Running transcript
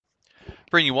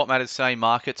Bring you what matters today,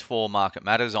 markets for Market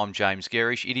Matters. I'm James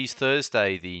Gerish. It is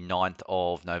Thursday, the 9th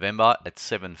of November at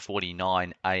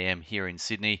 7:49 a.m. here in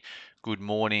Sydney. Good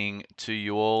morning to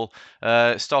you all.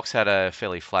 Stocks had a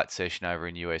fairly flat session over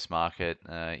in US market.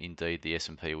 Indeed, the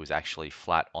S&P was actually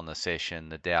flat on the session.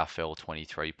 The Dow fell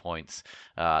 23 points.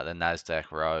 The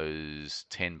Nasdaq rose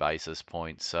 10 basis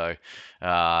points. So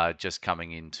just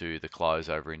coming into the close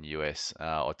over in the US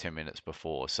or 10 minutes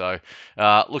before. So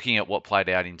looking at what played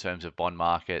out in terms of bond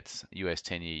markets, US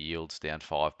 10-year yields down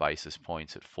 5 basis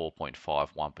points at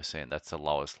 4.51%. That's the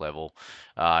lowest level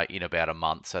in about a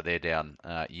month. So they're down,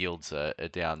 yields are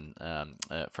down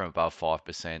from above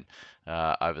 5%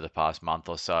 over the past month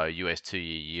or so. US 2-year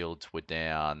yields were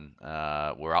down,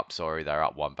 they're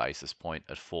up 1 basis point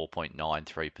at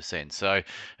 4.93%. So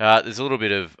there's a little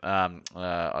bit of,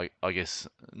 I guess,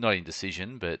 not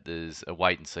indecision, but there's a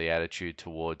wait and see attitude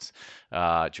towards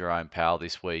Jerome Powell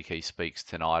this week. He speaks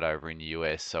tonight over in the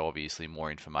US, so obviously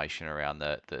more information around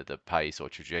the pace or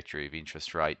trajectory of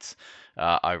interest rates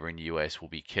over in the US will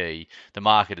be key. The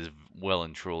market is well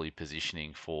and truly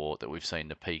positioning for that. We've seen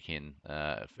the peak in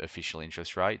official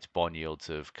interest rates. Bond yields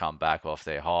have come back off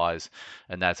their highs,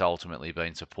 and that's ultimately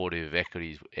been supportive of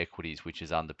equities, which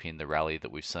has underpinned the rally that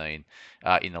we've seen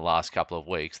in the last couple of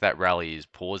weeks. That rally is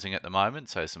pausing at the moment,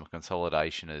 so some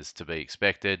consolidation is to be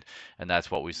expected, and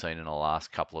that's what we've seen in the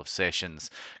last couple of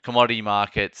sessions. Commodity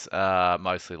markets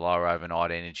mostly lower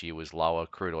overnight. Energy was lower.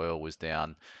 Crude oil was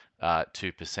down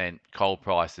 2%. Coal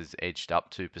prices edged up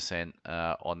 2%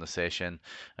 on the session.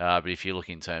 But if you look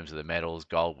in terms of the metals,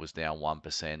 gold was down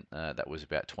 1%. That was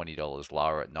about $20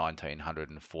 lower at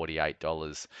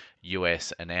 $1,948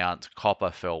 US an ounce.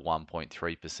 Copper fell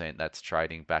 1.3%. That's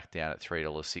trading back down at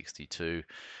 $3.62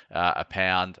 a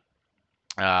pound.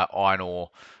 Iron ore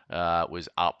was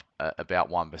up about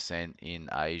 1% in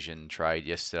Asian trade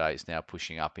yesterday. It's now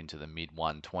pushing up into the mid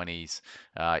 120s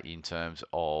in terms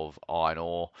of iron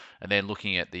ore. And then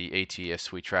looking at the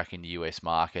ETFs we track in the US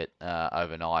market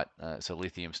overnight, so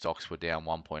lithium stocks were down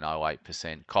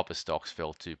 1.08%, copper stocks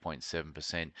fell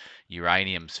 2.7%,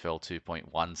 uraniums fell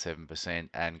 2.17%,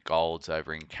 and golds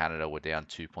over in Canada were down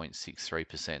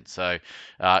 2.63%. So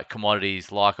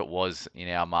commodities, like it was in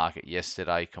our market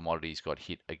yesterday, commodities got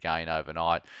hit again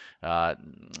overnight.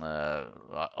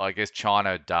 I guess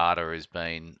China data has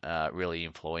been really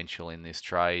influential in this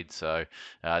trade, so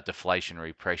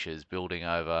deflationary pressures building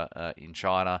over in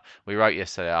China. We wrote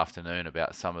yesterday afternoon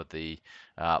about some of the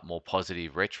more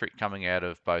positive rhetoric coming out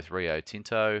of both Rio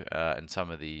Tinto and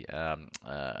some of the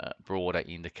broader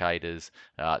indicators.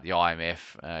 The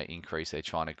IMF increased their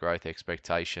China growth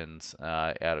expectations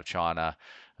out of China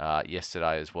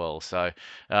yesterday as well. So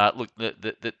look,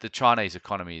 the Chinese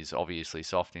economy is obviously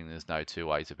softening. There's no two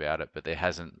ways about it, but it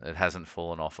hasn't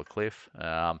fallen off a cliff,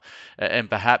 and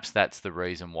perhaps that's the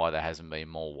reason why there hasn't been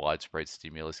more widespread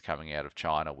stimulus coming out of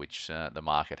China, which the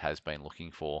market has been looking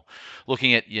for.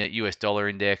 Looking at US dollar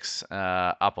index,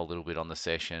 up a little bit on the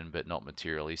session, but not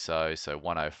materially so. So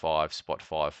 105 spot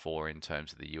 54 in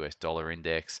terms of the US dollar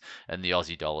index, and the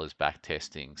Aussie dollar's back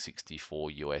testing 64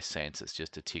 US cents. It's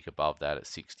just a tick above that at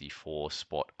 64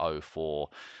 spot 04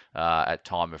 at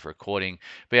time of recording.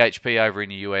 BHP over in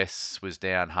the US was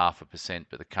down 0.5%,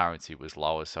 but the currency was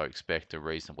lower, so expect a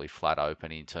reasonably flat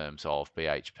open in terms of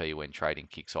BHP when trading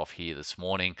kicks off here this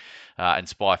morning. And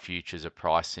SPI futures are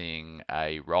pricing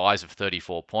a rise of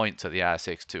 34 points, so the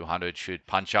ASX 200 should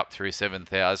punch up through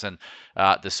 7,000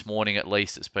 this morning at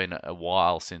least. It's been a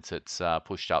while since it's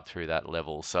pushed up through that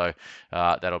level, so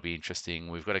that'll be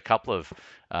interesting. We've got a couple of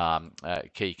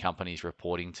key companies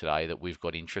reporting today that we've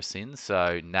got interest in.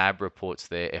 So NAB reports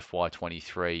their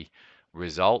FY23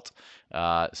 result,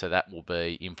 so that will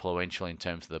be influential in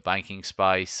terms of the banking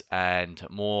space, and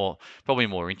probably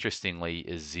more interestingly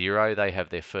is Xero. They have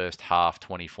their first half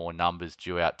 24 numbers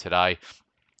due out today.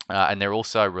 And they're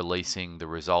also releasing the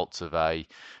results of a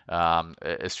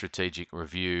strategic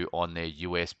review on their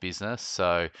US business.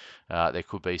 So there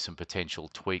could be some potential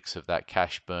tweaks of that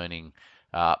cash burning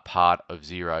part of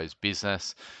Xero's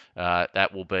business.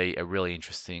 That will be a really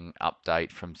interesting update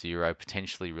from Xero,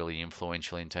 potentially really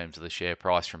influential in terms of the share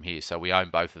price from here. So we own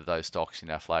both of those stocks in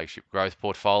our flagship growth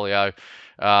portfolio.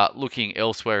 Looking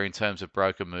elsewhere in terms of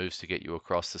broker moves to get you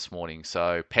across this morning.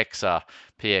 So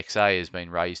PXA has been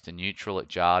raised to neutral at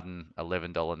Jarden,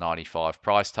 $11.95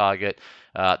 price target.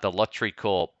 The Lottery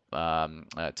Corp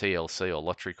TLC or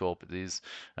Lottery Corp it is,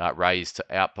 raised to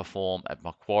outperform at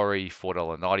Macquarie,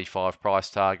 $4.95 price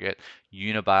target.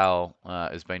 Unibail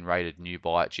has been rated new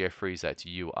buy at Jefferies, that's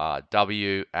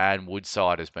URW, and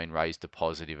Woodside has been raised to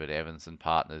positive at Evans and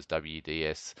Partners,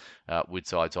 WDS.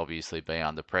 Woodside's obviously been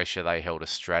under pressure. They held a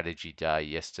strategy day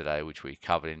yesterday, which we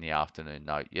covered in the afternoon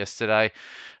note yesterday.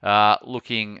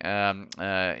 Looking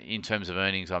in terms of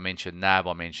earnings, I mentioned NAB,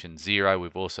 I mentioned Xero.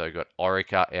 We've also got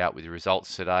Orica out with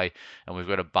results today, and we've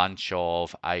got a bunch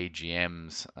of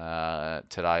AGMs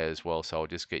today as well. So I'll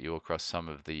just get you across some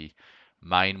of the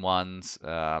main ones.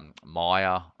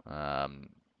 Maya,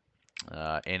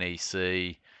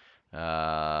 NEC,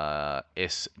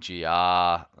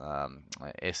 SGR,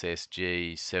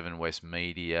 SSG, Seven West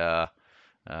Media,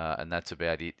 and that's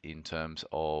about it in terms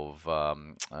of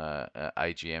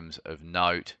AGMs of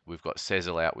note. We've got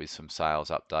Sezzle out with some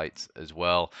sales updates as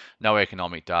well. No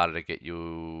economic data to get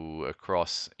you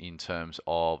across in terms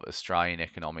of Australian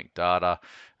economic data.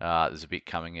 There's a bit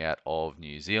coming out of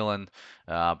New Zealand,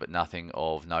 but nothing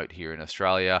of note here in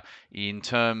Australia. In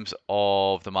terms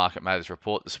of the Market Matters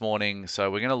report this morning,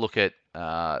 so we're going to look at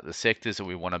the sectors that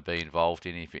we want to be involved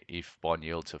in if bond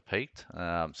yields have peaked.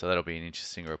 So that'll be an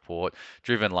interesting report,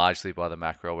 driven largely by the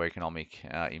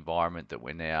macroeconomic environment that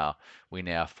we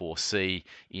now foresee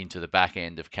into the back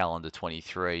end of calendar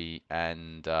 23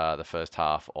 and the first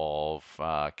half of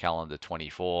calendar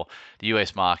 24. The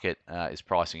US market is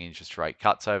pricing interest rate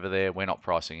cuts over there. We're not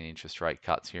pricing in interest rate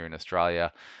cuts here in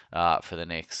Australia for the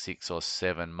next 6 or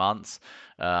 7 months.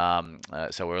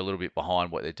 So we're a little bit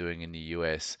behind what they're doing in the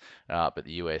US, but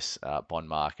the US bond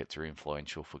markets are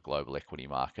influential for global equity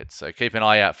markets. So keep an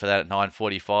eye out for that at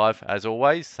 9:45. As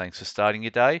always, thanks for starting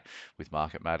your day with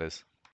Market Matters.